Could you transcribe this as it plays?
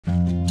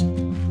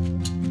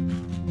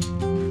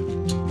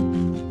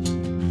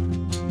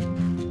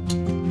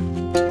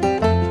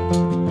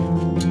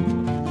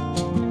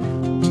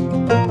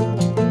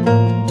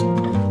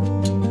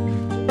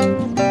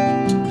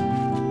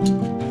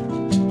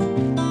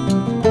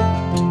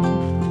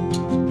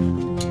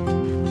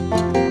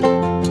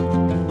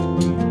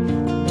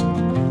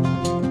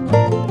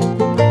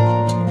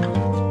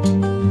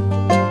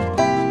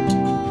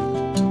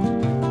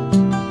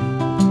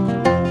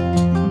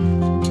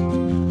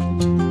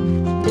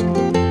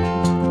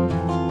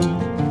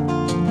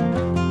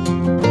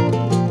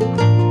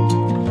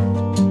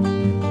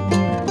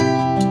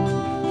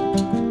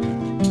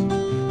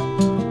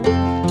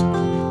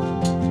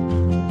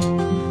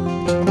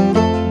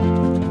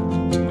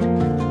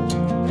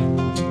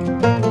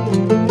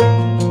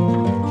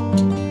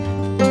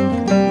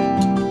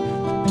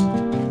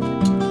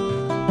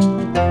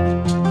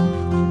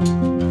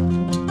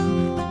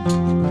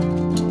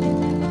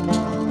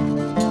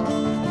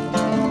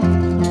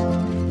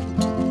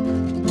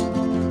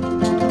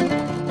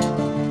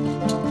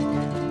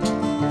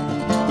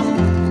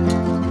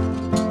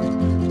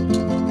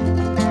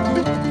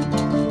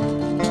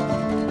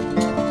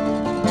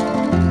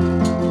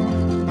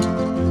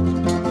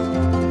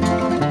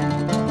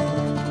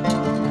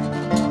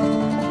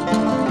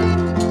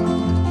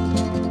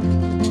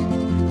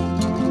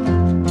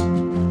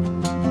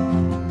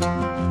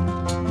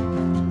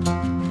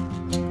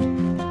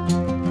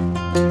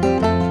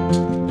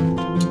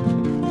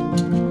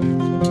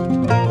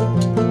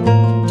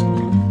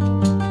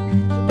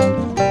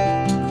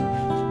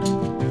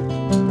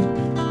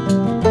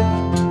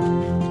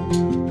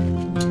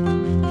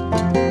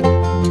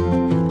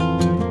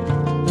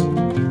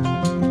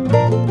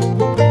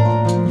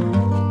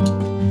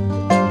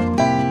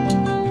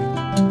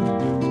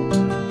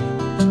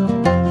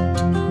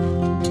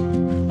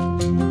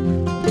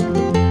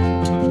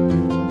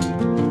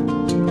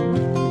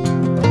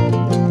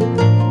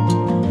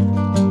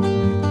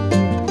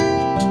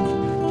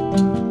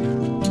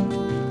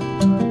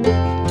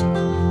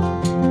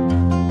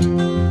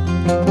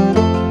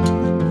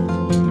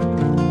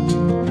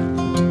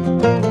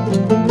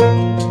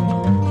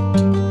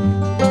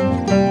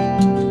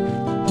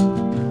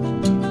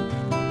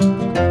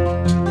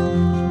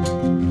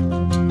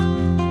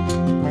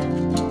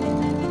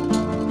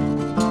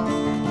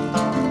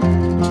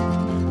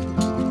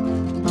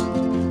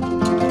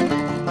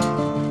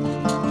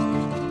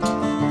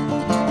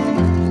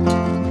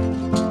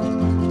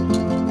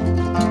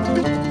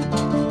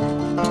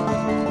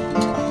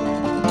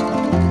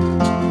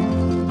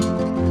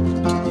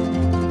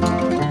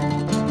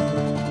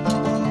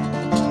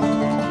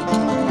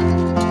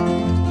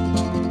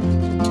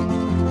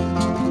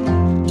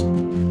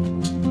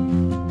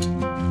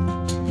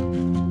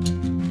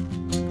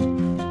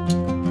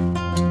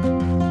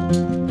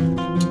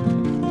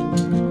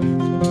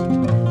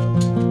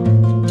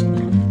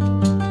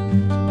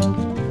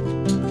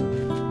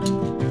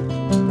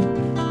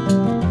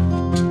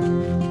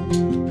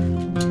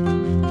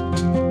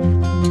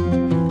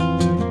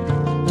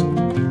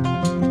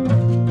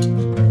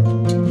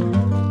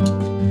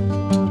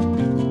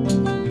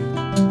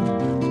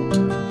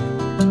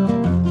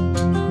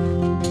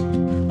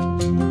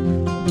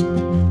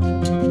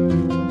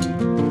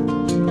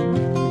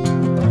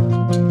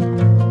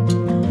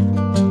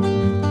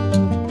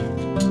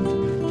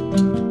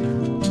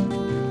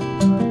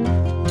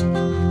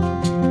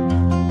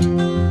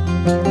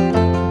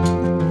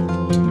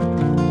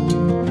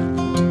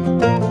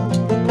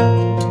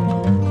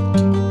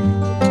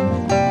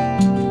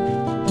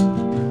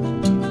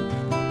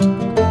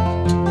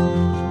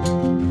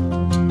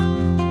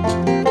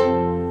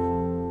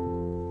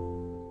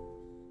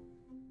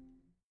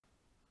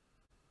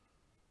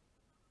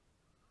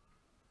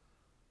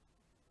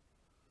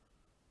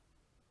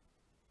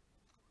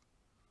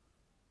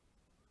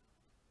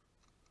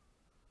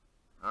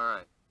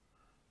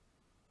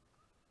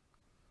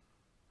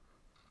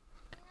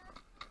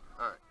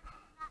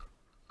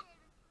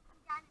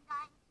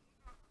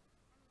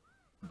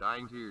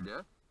dying to your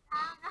death?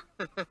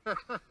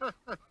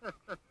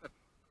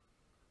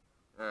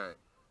 Alright.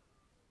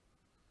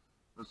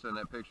 Let's send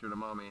that picture to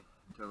Mommy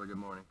and tell her good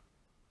morning.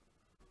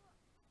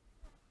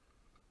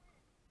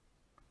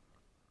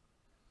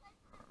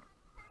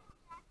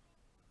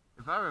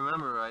 If I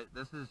remember right,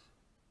 this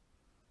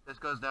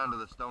goes down to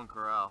the stone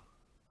corral.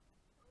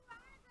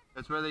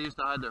 That's where they used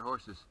to hide their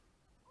horses.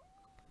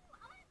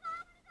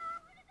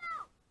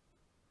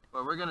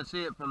 Well, we're gonna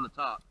see it from the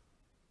top.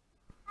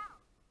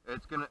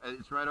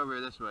 It's right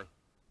over this way.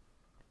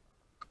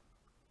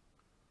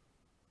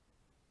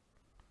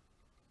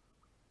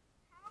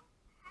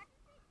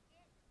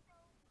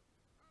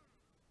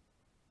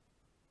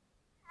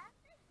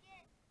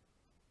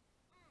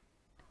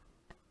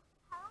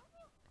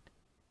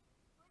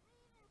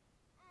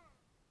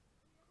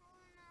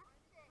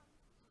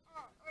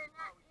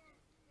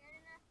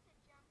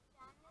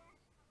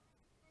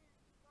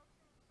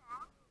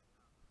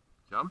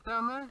 Jump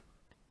down there?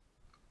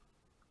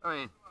 I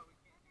mean,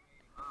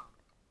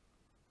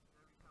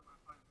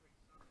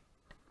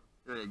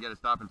 you gotta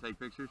stop and take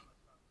pictures?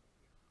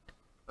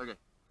 Okay,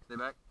 stay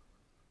back.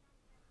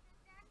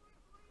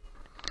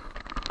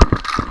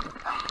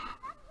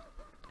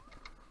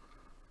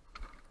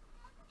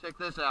 Check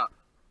this out.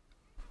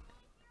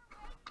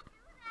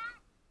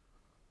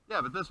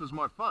 Yeah, but this was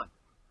more fun.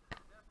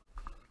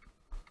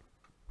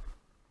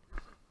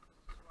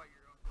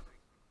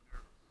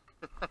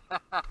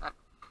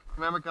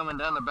 Remember coming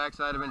down the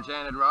backside of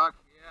Enchanted Rock?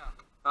 Yeah.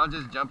 I was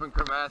just jumping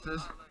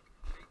crevasses.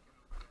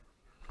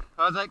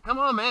 I was like, come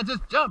on man,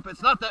 just jump,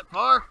 it's not that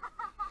far.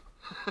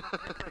 It is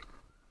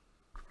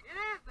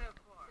that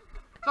far.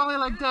 It's only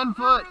like 10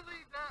 foot. It's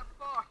literally that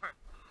far.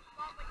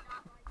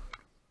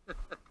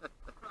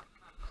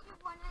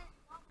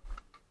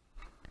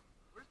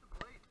 Where's the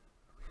blaze?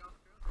 Are we off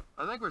trail?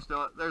 I think we're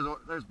still,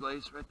 there's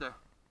Blaze right there.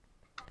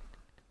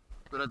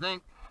 But I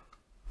think,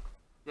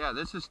 yeah,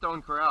 this is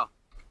Stone Corral.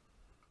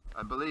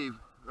 I believe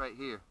right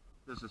here.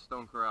 This is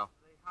Stone Corral.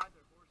 They hide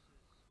their horses.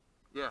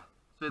 Yeah.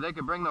 See, they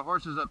could bring the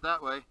horses up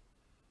that way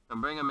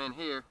and bring them in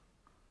here,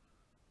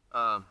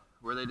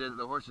 where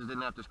the horses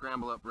didn't have to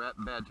scramble up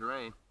bad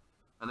terrain.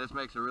 And this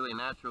makes a really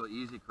natural,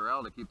 easy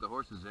corral to keep the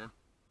horses in. Well,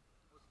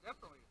 it's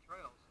definitely a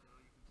trail still.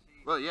 You can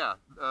see. Well, yeah.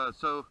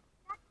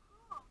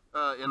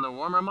 In the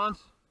warmer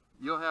months,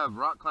 you'll have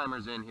rock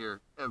climbers in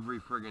here every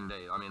friggin'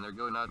 day. I mean, they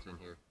go nuts in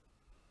here.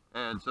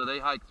 And so they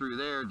hike through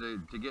there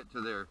to get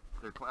to their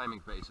climbing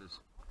faces.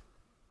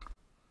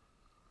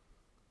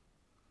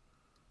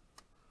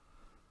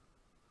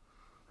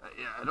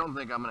 Yeah, I don't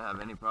think I'm going to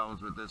have any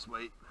problems with this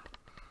weight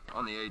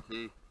on the AT.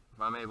 If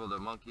I'm able to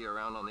monkey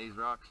around on these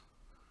rocks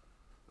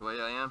the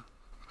way I am.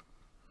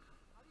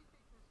 How do you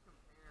think this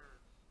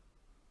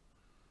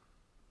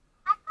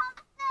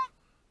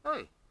compares?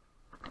 Hey,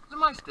 these are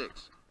my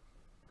sticks.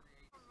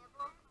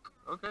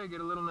 Okay,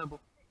 get a little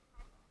nibble.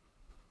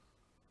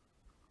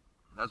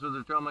 That's what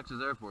the trail mix is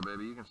there for,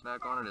 baby. You can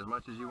snack on it as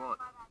much as you want.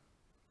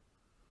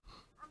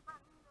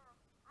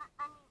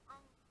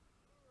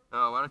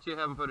 Oh, why don't you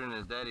have him put it in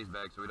his daddy's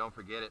bag so we don't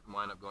forget it and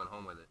wind up going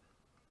home with it?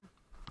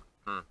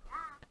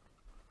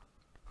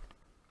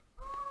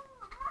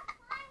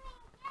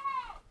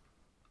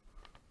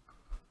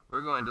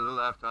 We're going to the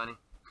left, honey.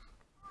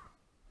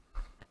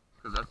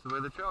 Because that's the way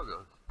the trail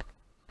goes.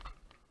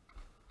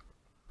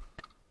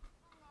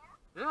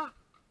 Yeah.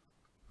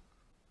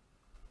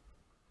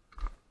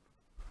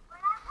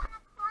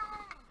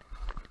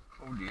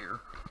 Oh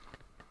dear.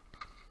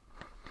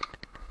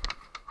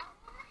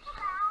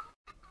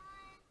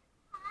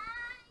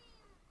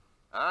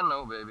 I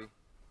know, baby,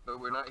 but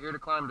we're not here to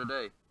climb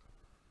today.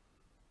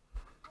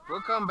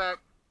 We'll come back.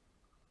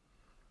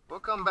 We'll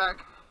come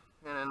back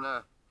in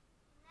a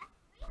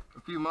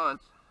few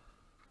months.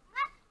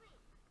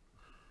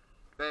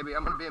 Baby,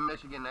 I'm gonna be in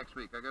Michigan next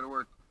week. I gotta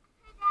work.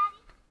 Hey, Daddy,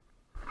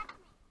 catch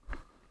me.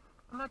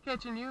 I'm not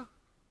catching you.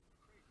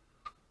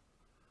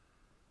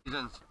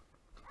 Reasons.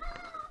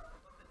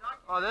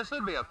 Oh, this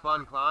would be a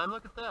fun climb.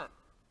 Look at that.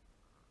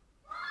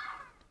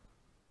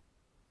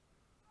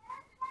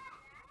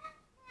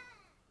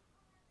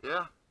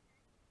 Yeah.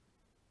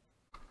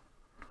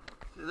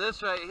 See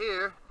this right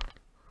here.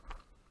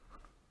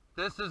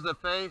 This is the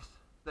face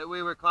that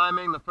we were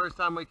climbing the first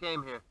time we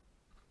came here.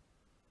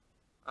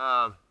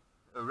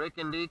 Rick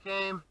and Dee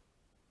came,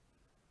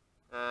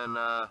 and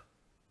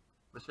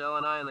Michelle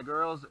and I and the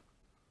girls,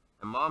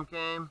 and Mom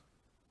came,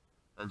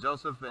 and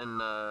Joseph and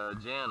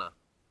Jana.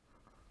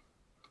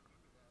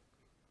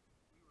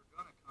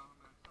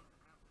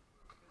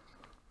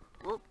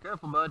 Whoop,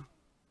 careful, bud.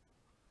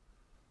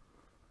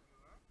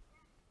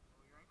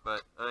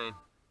 But, I mean,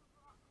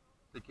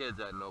 the kids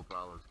had no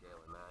problem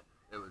scaling that.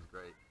 It was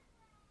great.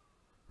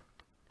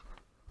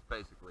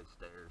 Basically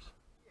stairs.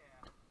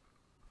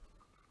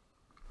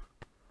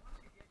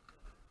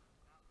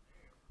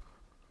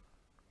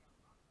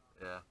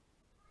 Yeah.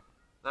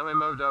 Then we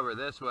moved over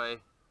this way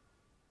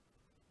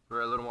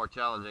for a little more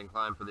challenging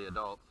climb for the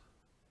adults.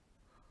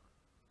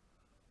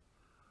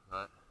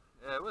 But,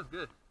 yeah, it was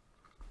good.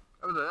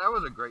 That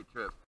was a great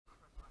trip.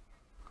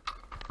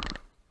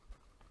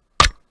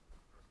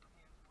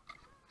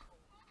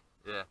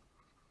 Yeah.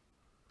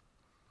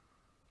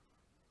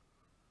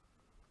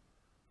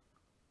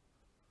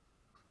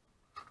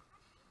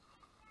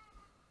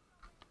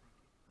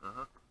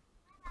 Uh-huh.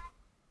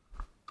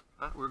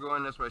 We're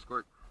going this way,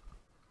 Squirt.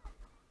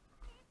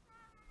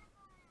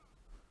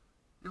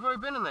 You've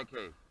already been in that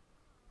cave.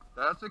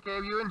 That's the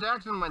cave you and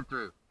Jackson went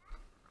through.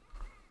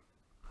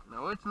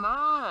 No, it's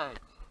not.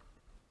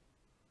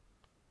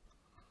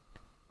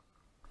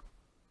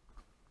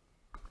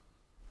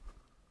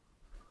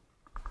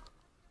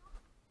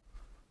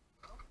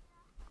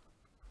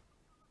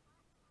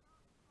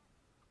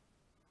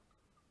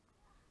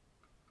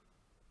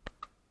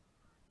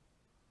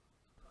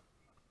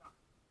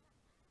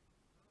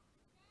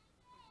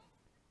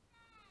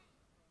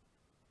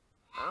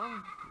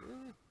 Oh,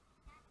 yeah.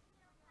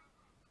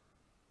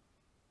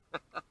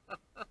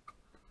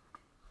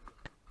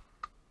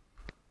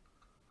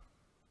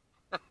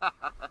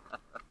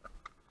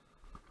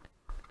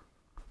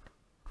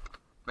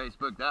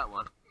 Facebook that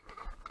one.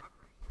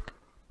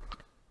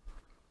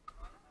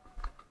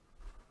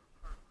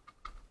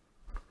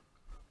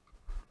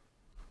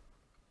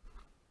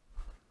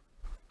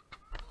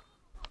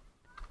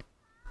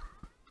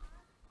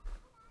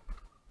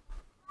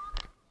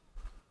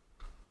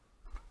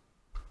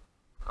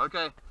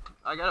 Okay,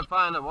 I gotta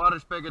find a water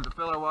spigot to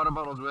fill our water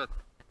bottles with.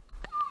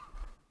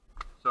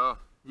 So,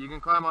 you can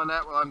climb on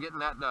that while I'm getting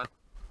that done.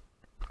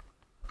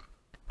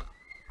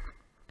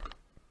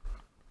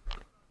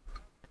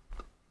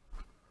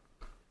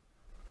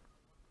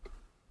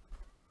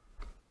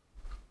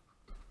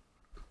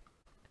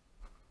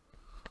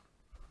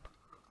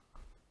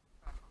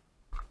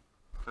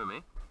 Who,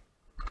 me?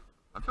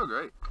 I feel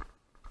great.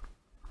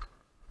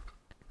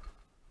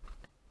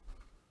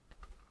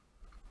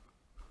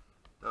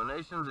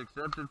 Donations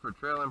accepted for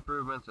trail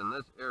improvements in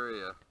this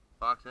area.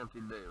 Box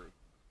emptied daily.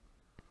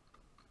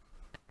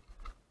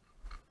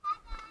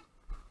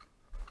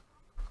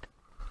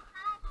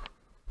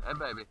 Hey,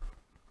 baby.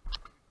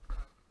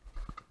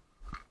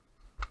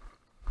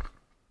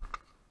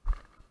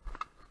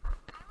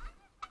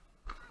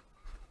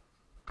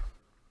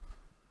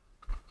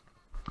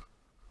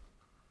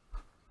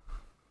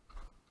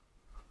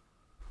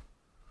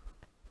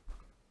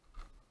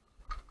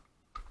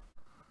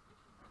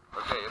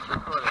 Okay, it's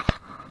recording.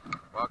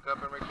 Walk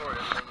up and record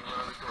it.